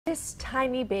This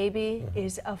tiny baby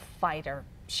is a fighter.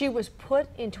 She was put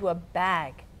into a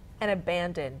bag and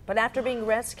abandoned, but after being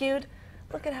rescued,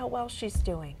 look at how well she's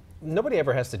doing. Nobody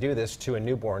ever has to do this to a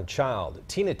newborn child.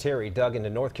 Tina Terry dug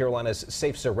into North Carolina's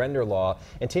safe surrender law.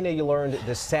 And Tina, you learned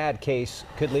this sad case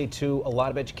could lead to a lot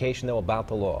of education, though, about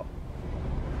the law.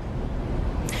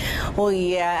 Well,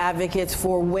 yeah, advocates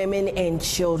for women and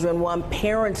children want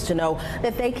parents to know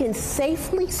that they can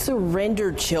safely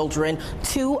surrender children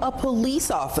to a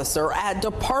police officer at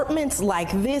departments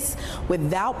like this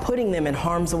without putting them in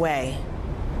harm's way.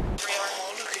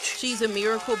 She's a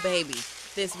miracle baby.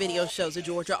 This video shows a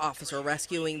Georgia officer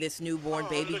rescuing this newborn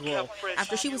baby girl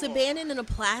after she was abandoned in a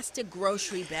plastic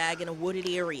grocery bag in a wooded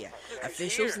area.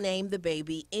 Officials named the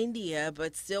baby India,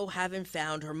 but still haven't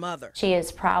found her mother. She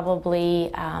is probably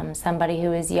somebody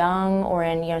who is young or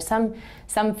in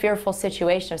some fearful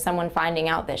situation of someone finding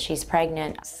out that she's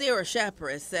pregnant. Sarah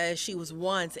Shepard says she was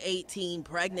once 18,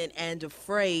 pregnant and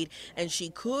afraid, and she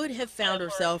could have found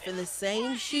herself in the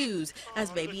same shoes as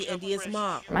baby India's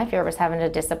mom. My fear was having to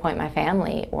disappoint my family,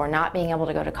 or not being able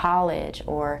to go to college,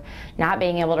 or not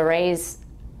being able to raise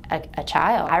a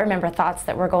child. I remember thoughts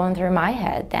that were going through my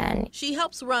head then. She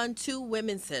helps run 2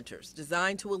 women's centers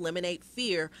designed to eliminate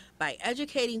fear by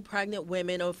educating pregnant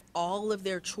women of all of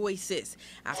their choices.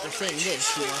 After seeing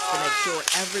this, she wants to make sure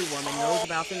every woman knows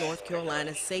about the North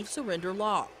Carolina safe surrender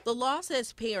law. The law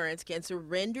says parents can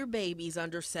surrender babies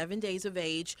under 7 days of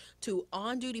age to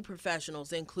on-duty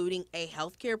professionals, including a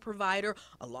healthcare provider,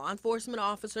 a law enforcement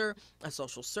officer, a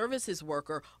social services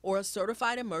worker, or a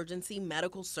certified emergency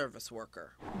medical service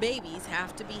worker. Babies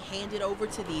have to be handed over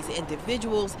to these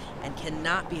individuals and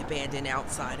cannot be abandoned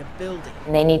outside a building.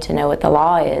 They need to know what the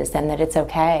law is and that it's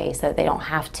okay, so that they don't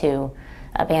have to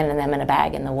abandon them in a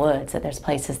bag in the woods, that there's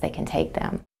places they can take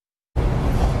them.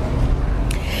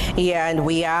 Yeah, and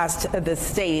we asked the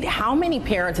state how many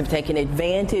parents have taken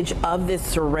advantage of this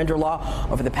surrender law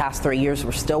over the past 3 years.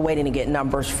 We're still waiting to get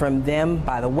numbers from them.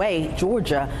 By the way,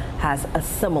 Georgia has a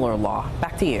similar law.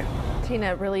 Back to you.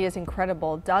 Tina, it really is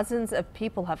incredible. Dozens of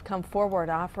people have come forward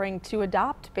offering to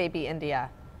adopt baby India.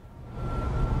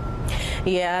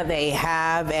 Yeah, they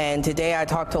have, and today I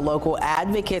talked to local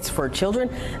advocates for children.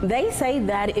 They say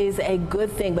that is a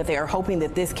good thing, but they are hoping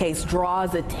that this case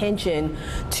draws attention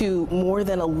to more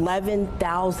than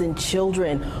 11,000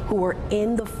 children who are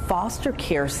in the foster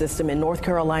care system in North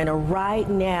Carolina right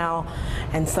now,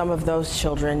 and some of those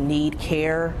children need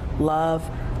care, love,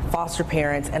 foster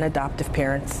parents, and adoptive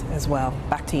parents as well.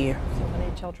 Back to you. So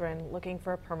many children looking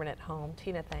for a permanent home.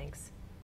 Tina, thanks.